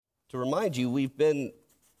to remind you, we've been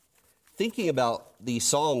thinking about these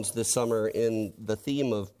Psalms this summer in the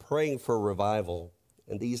theme of praying for revival.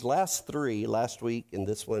 And these last three, last week and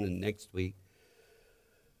this one and next week,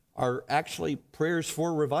 are actually prayers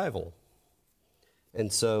for revival. And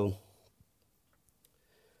so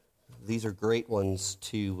these are great ones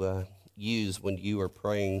to use when you are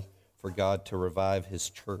praying for God to revive his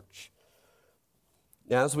church.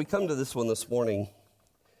 Now, as we come to this one this morning,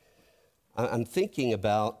 I'm thinking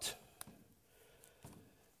about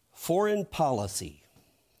foreign policy.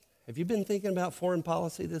 Have you been thinking about foreign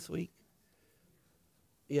policy this week?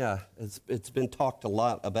 Yeah, it's been talked a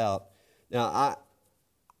lot about. Now,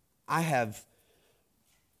 I have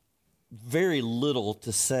very little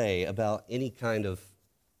to say about any kind of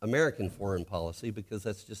American foreign policy because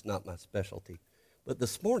that's just not my specialty. But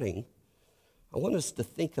this morning, I want us to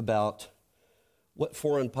think about what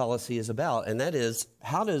foreign policy is about, and that is,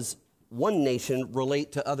 how does one nation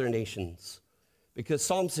relate to other nations? Because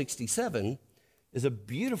Psalm 67 is a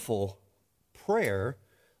beautiful prayer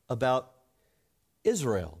about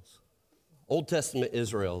Israel's, Old Testament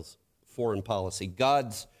Israel's foreign policy,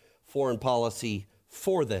 God's foreign policy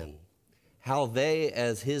for them, how they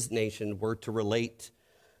as his nation were to relate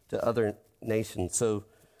to other nations. So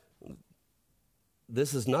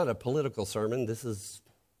this is not a political sermon. This is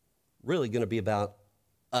really going to be about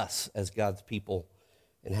us as God's people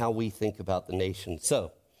and how we think about the nation.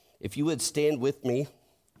 So if you would stand with me.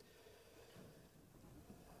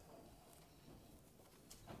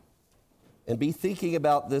 And be thinking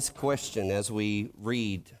about this question as we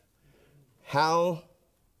read. How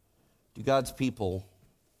do God's people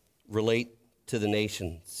relate to the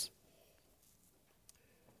nations?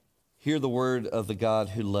 Hear the word of the God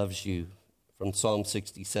who loves you from Psalm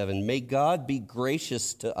 67. May God be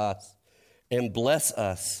gracious to us and bless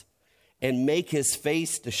us and make his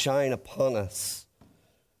face to shine upon us.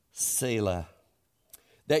 Selah.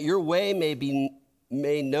 That your way may be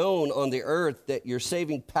made known on the earth, that your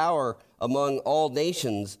saving power among all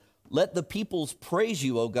nations. Let the peoples praise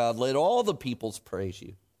you, O God. Let all the peoples praise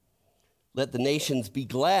you. Let the nations be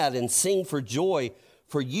glad and sing for joy,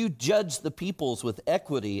 for you judge the peoples with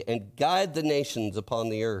equity and guide the nations upon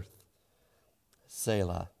the earth.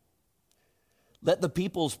 Selah. Let the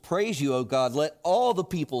peoples praise you, O God. Let all the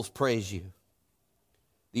peoples praise you.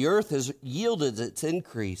 The earth has yielded its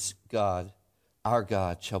increase. God, our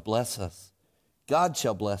God, shall bless us. God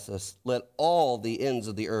shall bless us. Let all the ends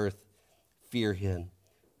of the earth fear him.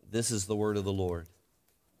 This is the word of the Lord.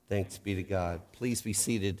 Thanks be to God. Please be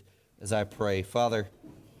seated as I pray. Father,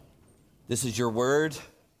 this is your word.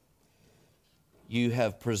 You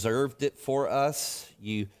have preserved it for us.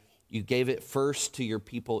 You gave it first to your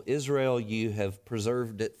people Israel. You have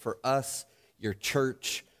preserved it for us, your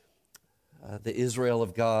church, the Israel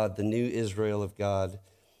of God, the new Israel of God.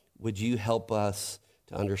 Would you help us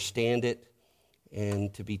to understand it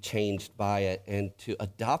and to be changed by it and to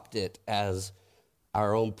adopt it as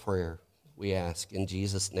our own prayer, we ask in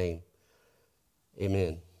Jesus' name.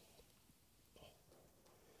 Amen.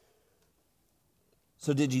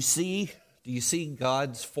 So do you see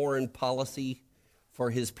God's foreign policy for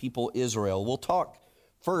his people Israel? We'll talk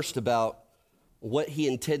first about what he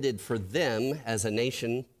intended for them as a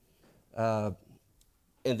nation, and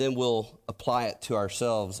then we'll apply it to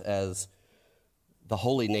ourselves as the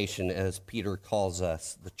holy nation, as Peter calls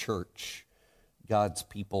us, the church, God's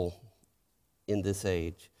people in this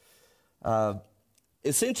age.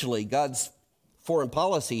 Essentially, God's foreign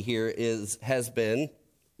policy here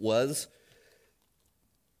was,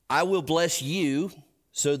 I will bless you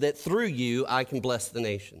so that through you I can bless the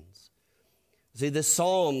nations. See, this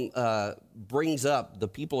psalm brings up, the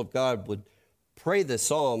people of God would pray this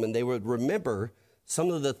psalm and they would remember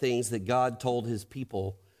some of the things that God told his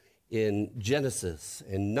people in Genesis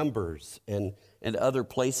and Numbers and other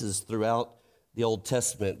places throughout the Old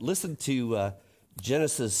Testament. Listen to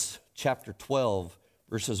Genesis chapter 12,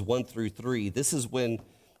 verses 1 through 3. This is when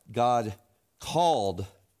God called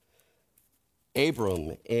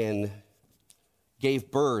Abram and gave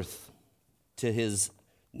birth to his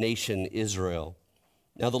nation Israel.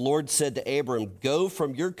 Now the Lord said to Abram, go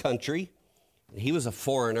from your country. He was a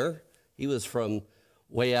foreigner. He was from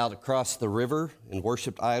way out across the river and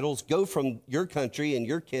worshiped idols. Go from your country and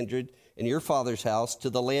your kindred and your father's house to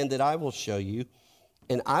the land that I will show you,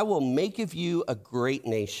 and I will make of you a great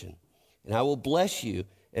nation, and I will bless you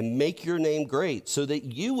and make your name great so that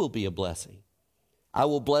you will be a blessing. I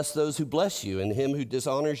will bless those who bless you, and him who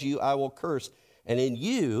dishonors you I will curse, and in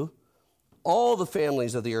you all the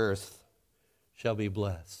families of the earth shall be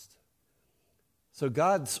blessed. So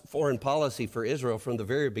God's foreign policy for Israel from the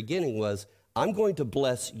very beginning was, I'm going to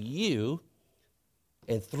bless you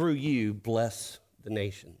and through you bless the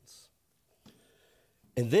nations.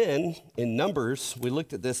 And then in Numbers, we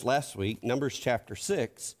looked at this last week, Numbers chapter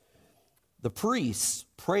 6, the priests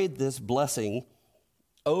prayed this blessing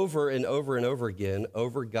over and over and over again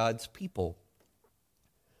over God's people.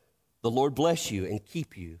 The Lord bless you and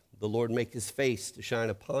keep you. The Lord make his face to shine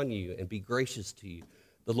upon you and be gracious to you.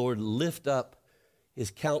 The Lord lift up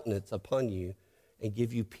his countenance upon you and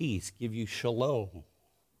give you peace, give you shalom.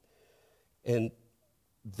 And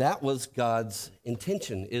that was God's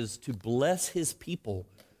intention, is to bless his people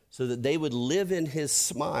so that they would live in his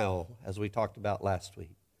smile, as we talked about last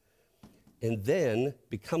week, and then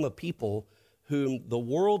become a people whom the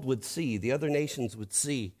world would see, the other nations would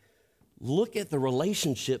see. Look at the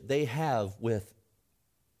relationship they have with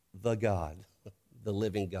the God, the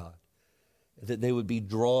living God, that they would be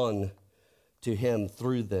drawn to him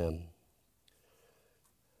through them.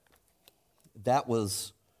 That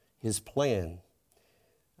was his plan.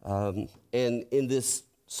 And in this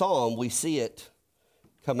psalm, we see it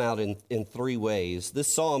come out in three ways.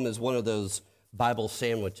 This psalm is one of those Bible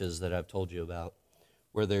sandwiches that I've told you about,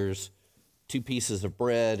 where there's two pieces of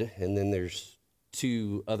bread, and then there's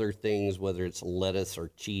two other things, whether it's lettuce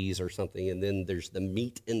or cheese or something, and then there's the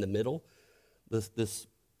meat in the middle. This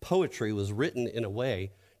poetry was written in a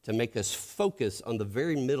way to make us focus on the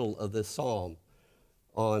very middle of this psalm,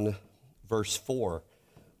 on verse 4.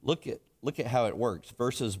 Look at how it works.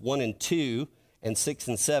 Verses 1 and 2 and 6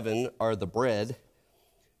 and 7 are the bread,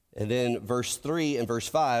 and then verse 3 and verse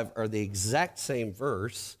 5 are the exact same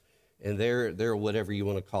verse, and they're whatever you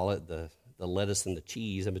want to call it, the lettuce and the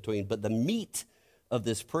cheese in between. But the meat of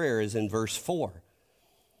this prayer is in verse 4.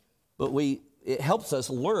 But it helps us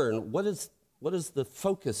learn what is the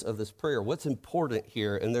focus of this prayer, what's important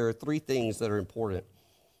here, and there are three things that are important.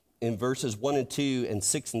 In verses 1 and 2 and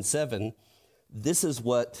 6 and 7, this is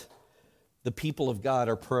what the people of God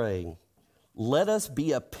are praying. Let us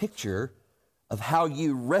be a picture of how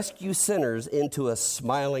you rescue sinners into a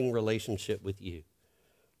smiling relationship with you.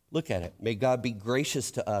 Look at it. May God be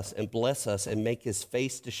gracious to us and bless us and make his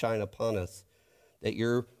face to shine upon us, that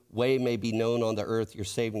your way may be known on the earth, your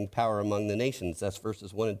saving power among the nations. That's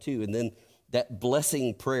verses 1 and 2. And then that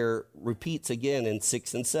blessing prayer repeats again in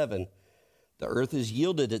 6 and 7. The earth has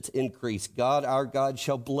yielded its increase. God, our God,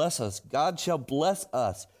 shall bless us. God shall bless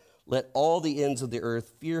us. Let all the ends of the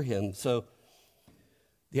earth fear him. So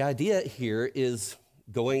the idea here is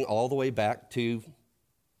going all the way back to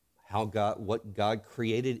what God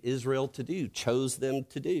created Israel to do, chose them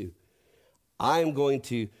to do. I'm going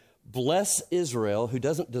to bless Israel, who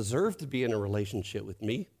doesn't deserve to be in a relationship with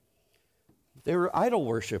me. They were idol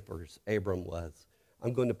worshipers, Abram was.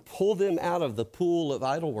 I'm going to pull them out of the pool of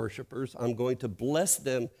idol worshipers. I'm going to bless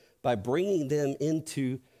them by bringing them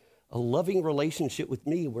into a loving relationship with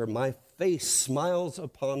me where my face smiles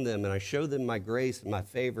upon them and I show them my grace and my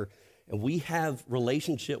favor, and we have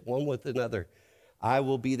relationship one with another. I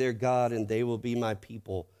will be their God and they will be my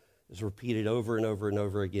people, is repeated over and over and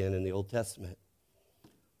over again in the Old Testament,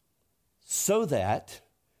 so that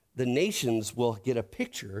the nations will get a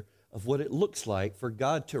picture of what it looks like for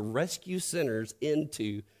God to rescue sinners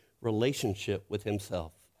into relationship with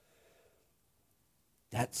himself.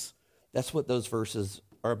 That's what those verses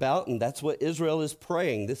are about, and that's what Israel is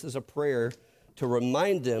praying. This is a prayer to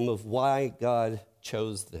remind them of why God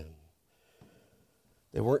chose them.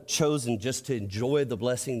 They weren't chosen just to enjoy the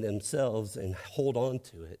blessing themselves and hold on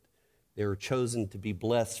to it. They were chosen to be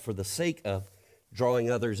blessed for the sake of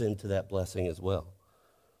drawing others into that blessing as well.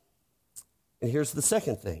 And here's the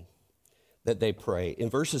second thing that they pray. In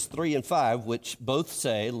verses 3 and 5, which both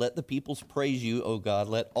say, let the peoples praise you, O God,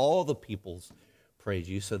 let all the peoples praise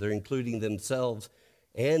you. So they're including themselves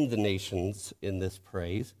and the nations in this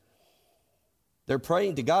praise. They're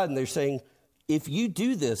praying to God and they're saying, if you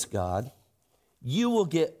do this, God, you will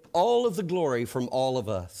get all of the glory from all of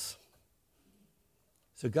us.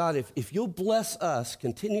 So God, if you'll bless us,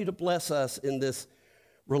 continue to bless us in this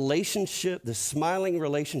relationship, this smiling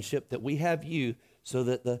relationship that we have you, so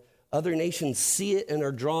that the other nations see it and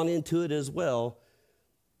are drawn into it as well,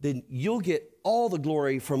 then you'll get all the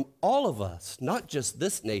glory from all of us, not just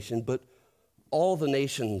this nation, but all the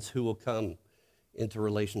nations who will come into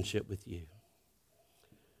relationship with you.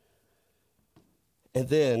 And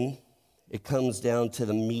then it comes down to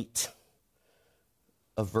the meat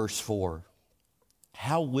of verse 4.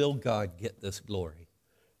 How will God get this glory?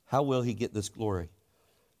 How will he get this glory?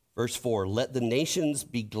 Verse 4, let the nations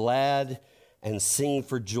be glad and sing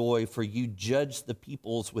for joy, for you judge the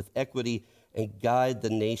peoples with equity and guide the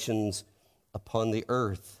nations upon the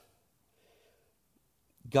earth.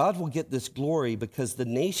 God will get this glory because the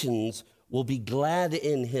nations will be glad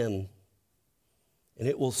in him And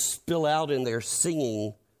it will spill out in their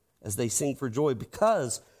singing as they sing for joy,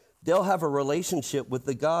 because they'll have a relationship with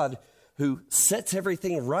the God who sets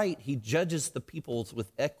everything right. He judges the peoples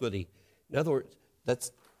with equity. In other words,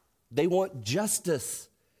 they want justice,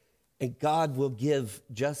 and God will give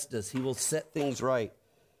justice. He will set things right.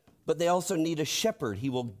 But they also need a shepherd. He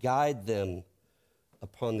will guide them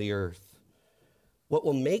upon the earth. What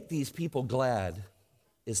will make these people glad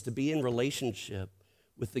is to be in relationship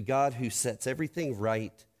with the God who sets everything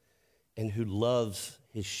right and who loves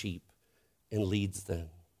his sheep and leads them.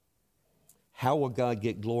 How will God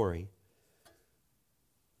get glory?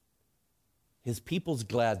 His people's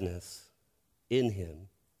gladness in him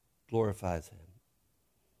glorifies him.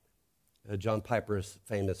 John Piper is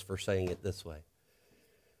famous for saying it this way.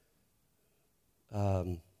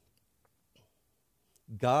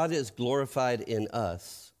 God is glorified in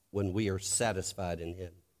us when we are satisfied in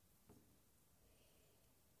him.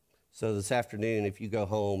 So this afternoon, if you go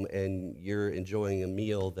home and you're enjoying a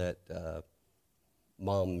meal that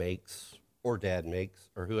mom makes or dad makes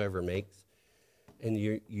or whoever makes, and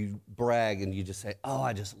you brag and you just say, oh,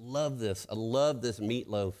 I just love this. I love this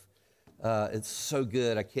meatloaf. It's so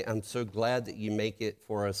good. I'm so glad that you make it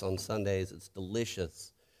for us on Sundays. It's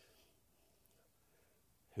delicious.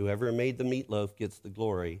 Whoever made the meatloaf gets the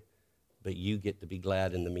glory, but you get to be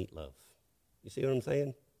glad in the meatloaf. You see what I'm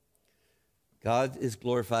saying? God is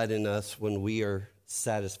glorified in us when we are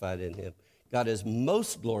satisfied in him. God is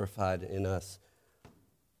most glorified in us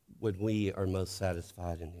when we are most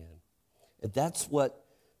satisfied in him. And that's what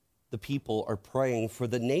the people are praying for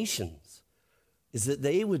the nations, is that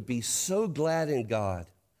they would be so glad in God,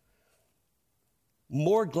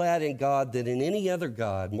 more glad in God than in any other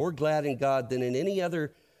God, more glad in God than in any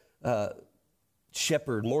other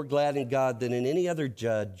shepherd, more glad in God than in any other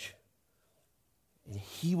judge. And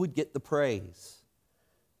he would get the praise.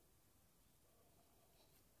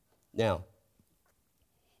 Now,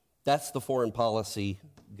 that's the foreign policy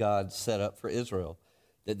God set up for Israel,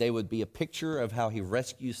 that they would be a picture of how he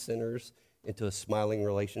rescues sinners into a smiling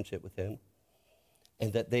relationship with him,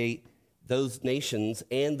 and that those nations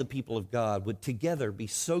and the people of God would together be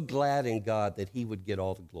so glad in God that he would get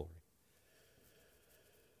all the glory.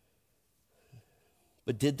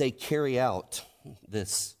 But did they carry out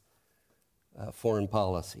this foreign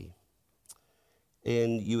policy?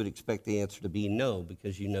 And you would expect the answer to be no,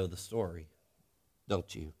 because you know the story,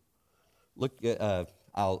 don't you? Look,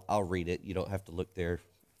 I'll read it. You don't have to look there.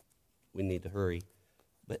 We need to hurry.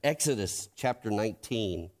 But Exodus chapter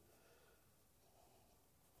 19,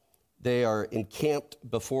 they are encamped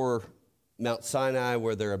before Mount Sinai,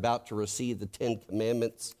 where they're about to receive the 10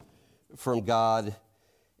 Commandments from God.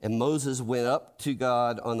 And Moses went up to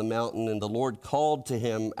God on the mountain, and the Lord called to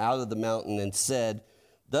him out of the mountain and said,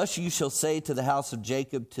 "Thus you shall say to the house of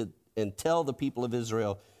Jacob and tell the people of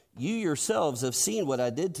Israel, you yourselves have seen what I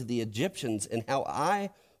did to the Egyptians and how I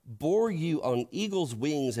bore you on eagle's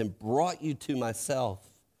wings and brought you to myself."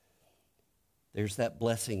 There's that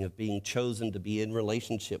blessing of being chosen to be in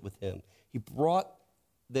relationship with him. He brought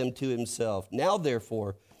them to himself. Now,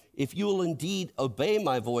 therefore, if you will indeed obey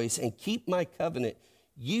my voice and keep my covenant,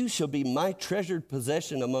 you shall be my treasured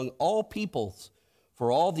possession among all peoples,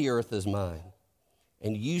 for all the earth is mine.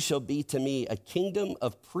 And you shall be to me a kingdom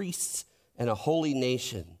of priests and a holy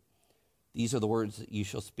nation. These are the words that you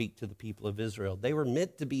shall speak to the people of Israel. They were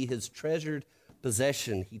meant to be his treasured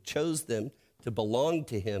possession. He chose them to belong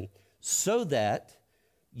to him so that,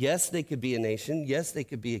 yes, they could be a nation, yes, they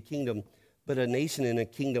could be a kingdom, but a nation and a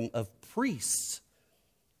kingdom of priests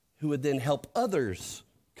who would then help others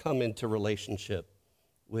come into relationship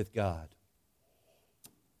with God.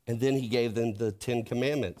 And then he gave them the 10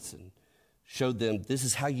 Commandments and showed them, this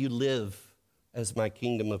is how you live as my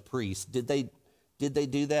kingdom of priests. Did they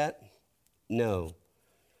do that? No.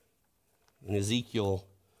 In Ezekiel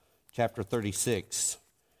chapter 36,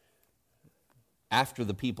 after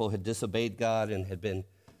the people had disobeyed God and had been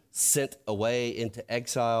sent away into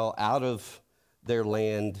exile out of their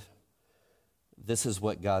land, this is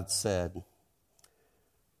what God said.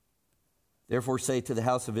 Therefore say to the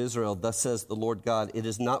house of Israel, thus says the Lord God, it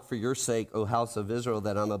is not for your sake, O house of Israel,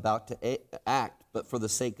 that I'm about to act, but for the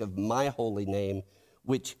sake of my holy name,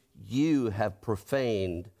 which you have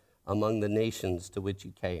profaned among the nations to which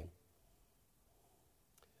you came.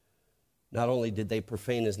 Not only did they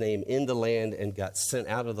profane his name in the land and got sent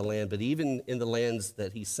out of the land, but even in the lands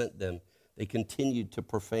that he sent them, they continued to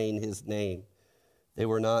profane his name. They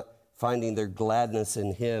were not finding their gladness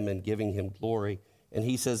in him and giving him glory. And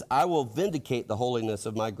he says, I will vindicate the holiness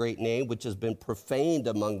of my great name, which has been profaned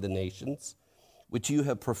among the nations, which you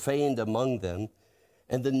have profaned among them.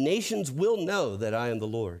 And the nations will know that I am the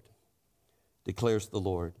Lord. declares the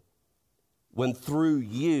Lord, when through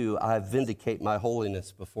you I vindicate my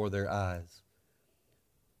holiness before their eyes.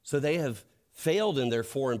 So they have failed in their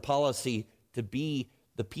foreign policy to be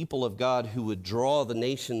the people of God who would draw the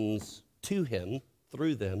nations to him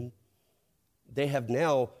through them. They have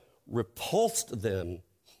now repulsed them.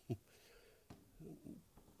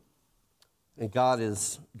 And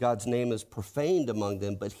God's name is profaned among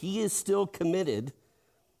them, but he is still committed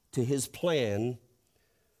to his plan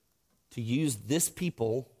to use this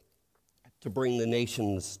people to bring the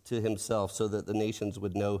nations to himself so that the nations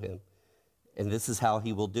would know him. And this is how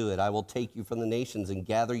he will do it. I will take you from the nations and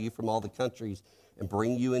gather you from all the countries and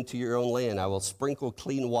bring you into your own land. I will sprinkle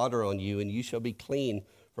clean water on you, and you shall be clean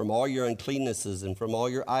from all your uncleannesses, and from all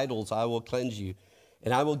your idols I will cleanse you.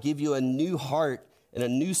 And I will give you a new heart, and a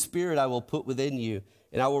new spirit I will put within you.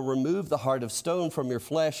 And I will remove the heart of stone from your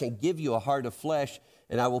flesh and give you a heart of flesh.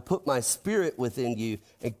 And I will put my spirit within you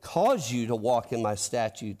and cause you to walk in my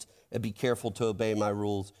statutes and be careful to obey my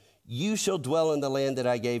rules. You shall dwell in the land that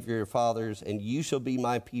I gave your fathers, and you shall be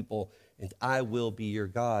my people, and I will be your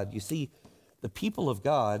God. You see, the people of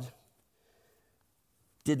God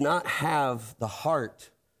did not have the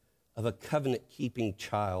heart of a covenant-keeping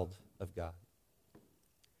child of God.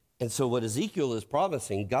 And so what Ezekiel is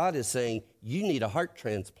promising, God is saying, you need a heart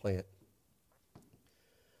transplant.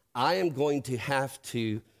 I am going to have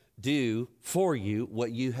to do for you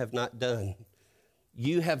what you have not done.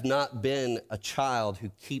 You have not been a child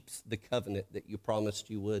who keeps the covenant that you promised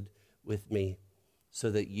you would with me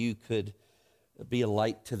so that you could be a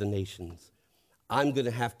light to the nations. I'm going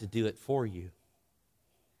to have to do it for you.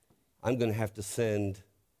 I'm going to have to send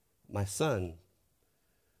my son,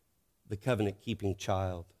 the covenant-keeping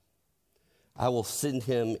child. I will send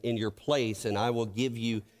him in your place, and I will give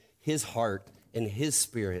you his heart and his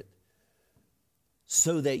spirit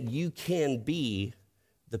so that you can be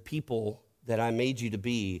the people that I made you to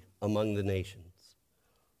be among the nations.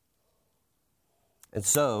 And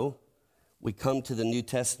so we come to the New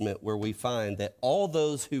Testament where we find that all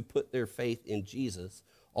those who put their faith in Jesus,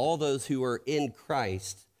 all those who are in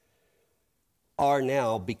Christ, are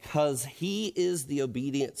now, because he is the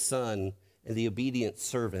obedient son and the obedient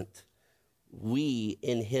servant, we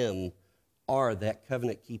in him are that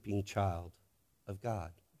covenant-keeping child of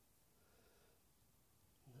God.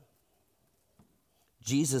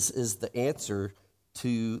 Jesus is the answer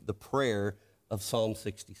to the prayer of Psalm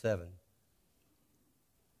 67.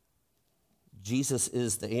 Jesus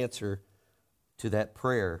is the answer to that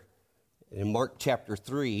prayer. In Mark chapter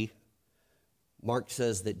 3, Mark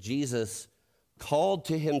says that Jesus called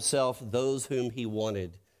to himself those whom he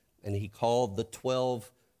wanted, and he called the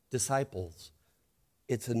 12 disciples.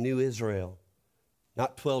 It's a new Israel,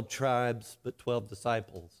 not 12 tribes, but 12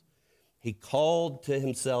 disciples. He called to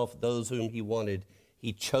himself those whom he wanted.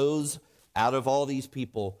 He chose out of all these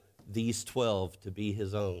people, these 12 to be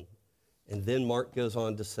his own. And then Mark goes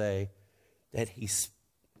on to say that he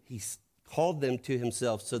called them to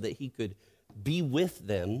himself so that he could be with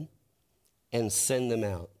them and send them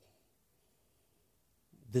out.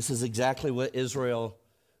 This is exactly what Israel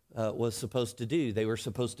was supposed to do. They were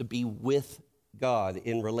supposed to be with God,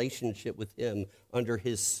 in relationship with him, under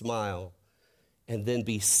his smile, and then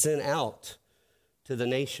be sent out to the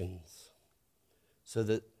nations so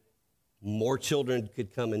that more children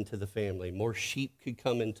could come into the family, more sheep could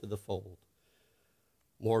come into the fold,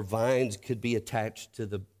 more vines could be attached to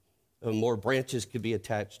the, more branches could be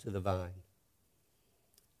attached to the vine.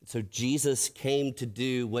 So Jesus came to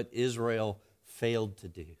do what Israel failed to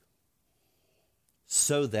do,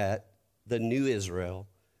 so that the new Israel,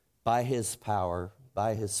 by his power,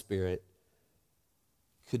 by his spirit,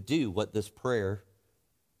 could do what this prayer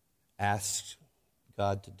asks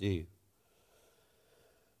God to do.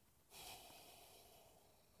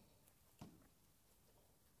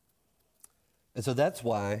 And so that's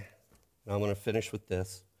why, and I'm going to finish with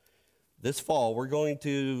this. This fall, we're going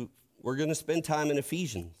to spend time in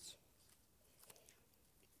Ephesians,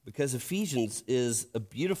 because Ephesians is a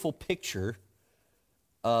beautiful picture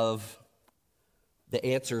of the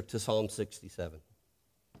answer to Psalm 67.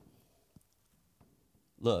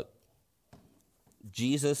 Look,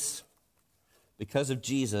 Jesus, because of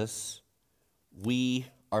Jesus, we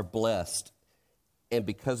are blessed. And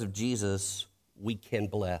because of Jesus, we can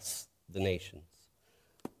bless the nations.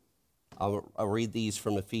 I'll read these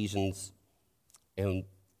from Ephesians, and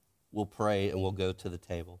we'll pray and we'll go to the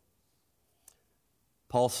table.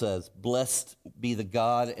 Paul says, "Blessed be the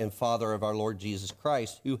God and Father of our Lord Jesus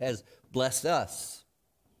Christ, who has blessed us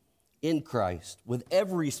in Christ with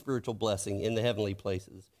every spiritual blessing in the heavenly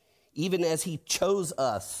places, even as he chose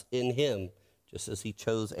us in him," just as he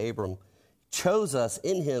chose Abram, chose us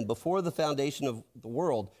in him before the foundation of the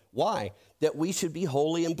world. Why? That we should be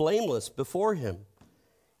holy and blameless before him.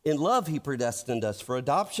 In love, he predestined us for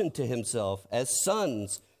adoption to himself as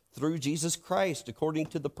sons through Jesus Christ, according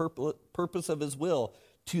to the purpose of his will,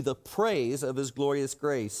 to the praise of his glorious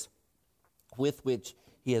grace, with which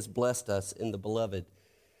he has blessed us in the beloved.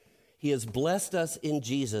 He has blessed us in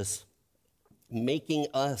Jesus, making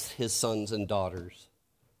us his sons and daughters,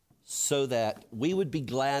 so that we would be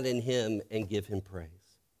glad in him and give him praise.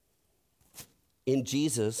 In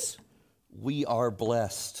Jesus, we are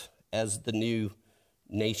blessed as the new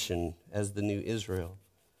nation, as the new Israel.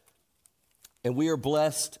 And we are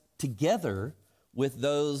blessed together with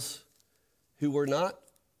those who were not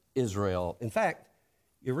Israel. In fact,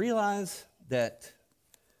 you realize that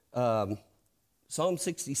Psalm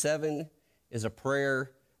 67 is a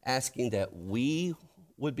prayer asking that we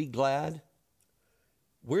would be glad.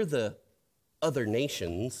 We're the other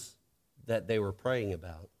nations that they were praying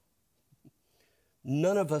about.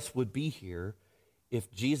 None of us would be here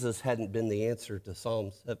if Jesus hadn't been the answer to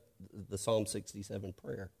the Psalm 67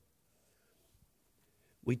 prayer.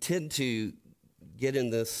 We tend to get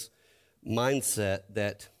in this mindset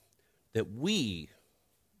that we,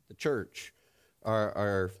 the church,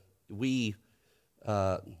 we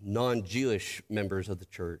non-Jewish members of the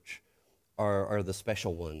church are the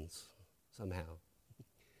special ones somehow.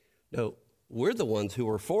 No, we're the ones who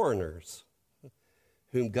are foreigners,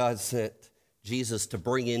 whom God sent Jesus to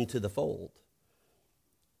bring into the fold.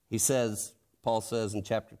 Paul says in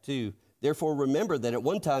chapter 2, therefore remember that at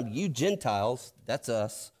one time you Gentiles, that's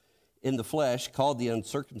us, in the flesh, called the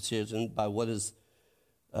uncircumcision by what is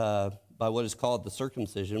called the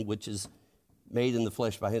circumcision, which is made in the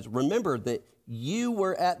flesh by hands. Remember that you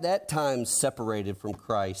were at that time separated from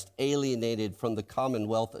Christ, alienated from the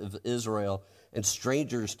commonwealth of Israel, and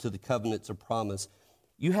strangers to the covenants of promise.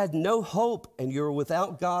 You had no hope, and you were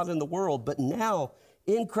without God in the world. But now,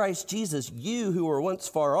 in Christ Jesus, you who were once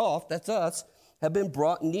far off, that's us, have been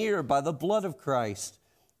brought near by the blood of Christ.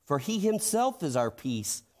 For he himself is our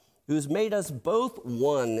peace, who has made us both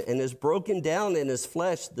one and has broken down in his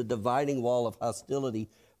flesh the dividing wall of hostility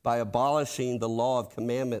by abolishing the law of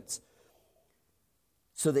commandments,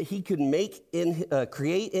 so that he could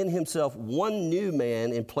create in himself one new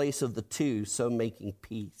man in place of the two, so making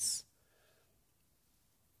peace.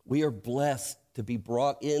 We are blessed to be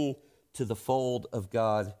brought into the fold of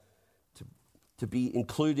God, to be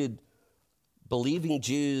included, believing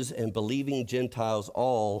Jews and believing Gentiles,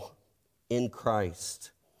 all in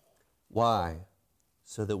Christ. Why?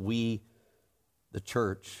 So that we, the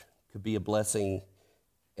church, could be a blessing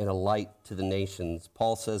and a light to the nations.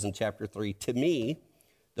 Paul says in chapter 3, to me,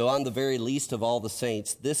 though I'm the very least of all the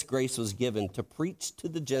saints, this grace was given to preach to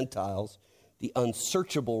the Gentiles the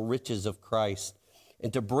unsearchable riches of Christ,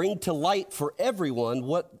 and to bring to light for everyone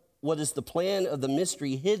what is the plan of the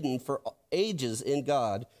mystery hidden for ages in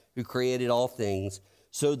God, who created all things,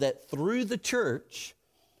 so that through the church,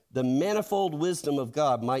 the manifold wisdom of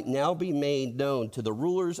God might now be made known to the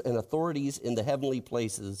rulers and authorities in the heavenly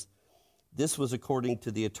places. This was according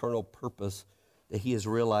to the eternal purpose that he has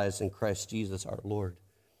realized in Christ Jesus our Lord.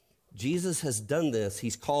 Jesus has done this.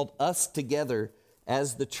 He's called us together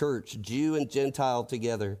as the church, Jew and Gentile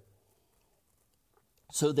together,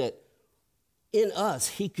 so that in us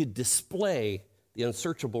he could display the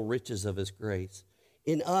unsearchable riches of his grace.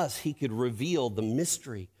 In us he could reveal the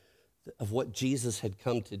mystery of what Jesus had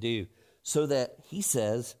come to do, so that, he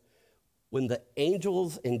says, when the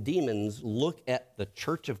angels and demons look at the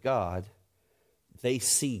church of God, they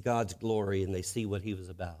see God's glory and they see what he was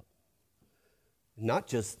about. Not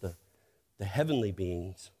just the heavenly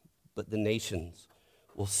beings, but the nations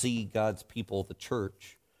will see God's people, the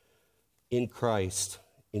church, in Christ,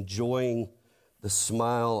 enjoying the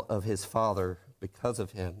smile of his Father because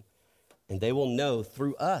of him. And they will know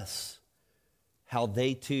through us how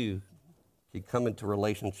they too can come into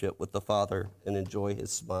relationship with the Father and enjoy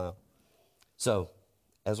his smile. So,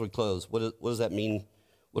 as we close, what does that mean?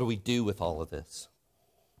 What do we do with all of this?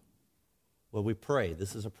 Well, we pray.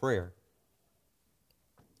 This is a prayer.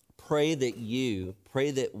 Pray that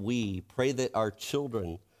our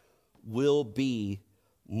children will be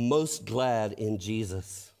most glad in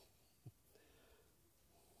Jesus.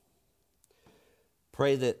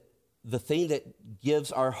 Pray that the thing that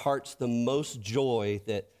gives our hearts the most joy,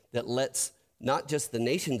 that lets not just the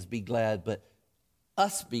nations be glad, but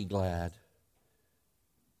us be glad,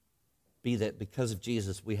 be that because of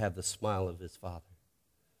Jesus, we have the smile of his Father.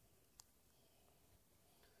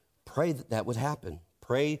 Pray that would happen.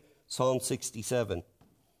 Pray Psalm 67.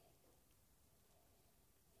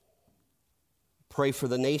 Pray for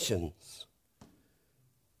the nations,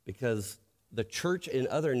 because the church in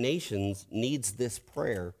other nations needs this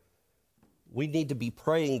prayer. We need to be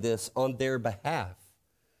praying this on their behalf.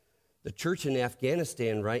 The church in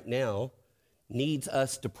Afghanistan right now needs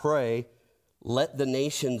us to pray, let the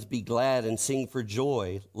nations be glad and sing for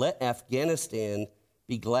joy. Let Afghanistan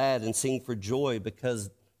be glad and sing for joy because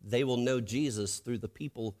they will know Jesus through the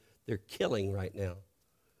people they're killing right now.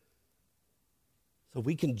 So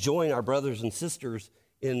we can join our brothers and sisters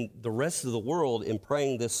in the rest of the world in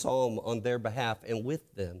praying this psalm on their behalf and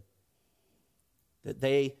with them. That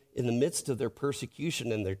they, in the midst of their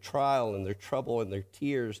persecution and their trial and their trouble and their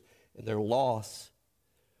tears and their loss,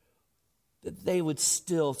 that they would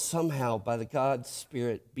still somehow, by the God's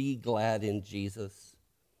Spirit, be glad in Jesus.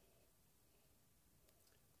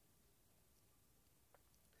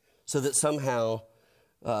 So that somehow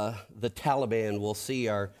the Taliban will see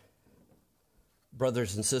our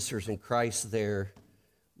brothers and sisters in Christ there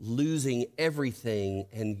losing everything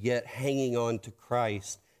and yet hanging on to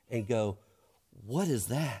Christ and go, what is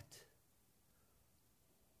that?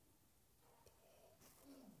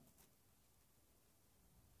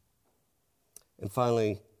 And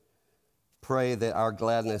finally, pray that our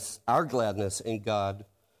gladness in God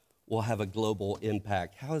will have a global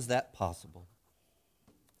impact. How is that possible?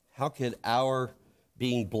 How could our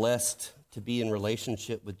being blessed to be in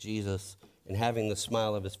relationship with Jesus and having the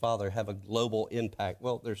smile of his Father have a global impact?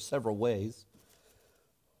 Well, there's several ways.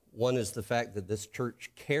 One is the fact that this church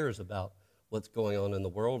cares about what's going on in the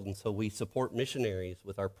world, and so we support missionaries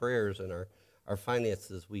with our prayers and our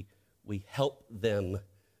finances. We help them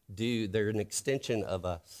they're an extension of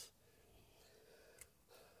us.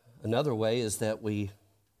 Another way is that we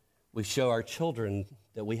show our children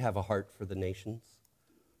that we have a heart for the nations.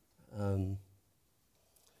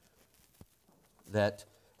 That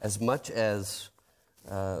as much as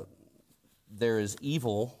there are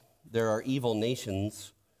evil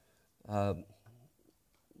nations,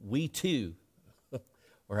 we too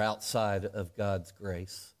were outside of God's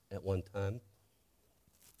grace at one time.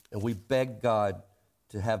 And we beg God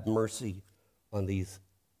to have mercy on these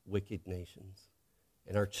wicked nations.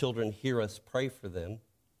 And our children hear us pray for them.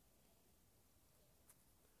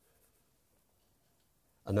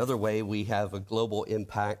 Another way we have a global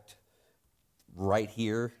impact right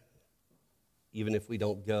here, even if we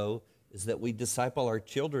don't go, is that we disciple our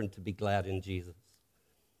children to be glad in Jesus.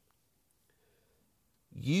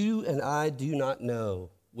 You and I do not know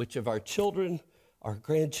which of our children, our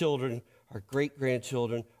grandchildren, our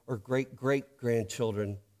great-grandchildren, or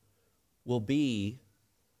great-great-grandchildren will be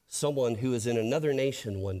someone who is in another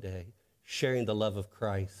nation one day sharing the love of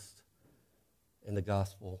Christ and the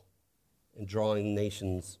gospel and drawing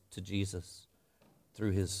nations to Jesus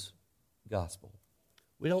through his gospel.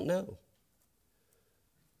 We don't know.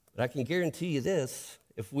 But I can guarantee you this,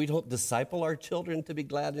 if we don't disciple our children to be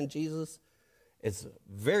glad in Jesus, it's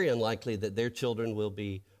very unlikely that their children will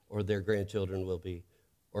be, or their grandchildren will be,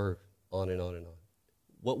 or on and on and on.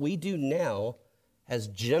 What we do now has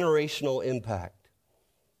generational impact.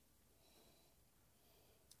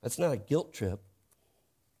 That's not a guilt trip.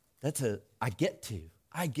 I get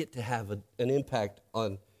to have an impact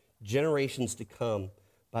on generations to come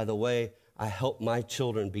by the way I help my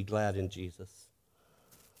children be glad in Jesus.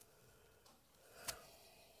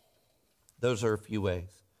 Those are a few ways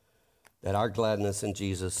that our gladness in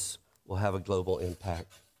Jesus will have a global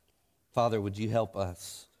impact. Father, would you help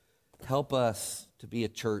us? Help us to be a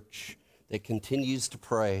church that continues to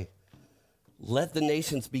pray. Let the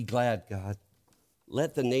nations be glad, God.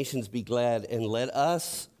 Let the nations be glad, and let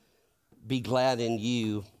us be glad in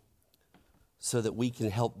you so that we can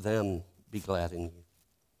help them be glad in you.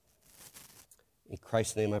 In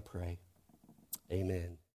Christ's name I pray. Amen.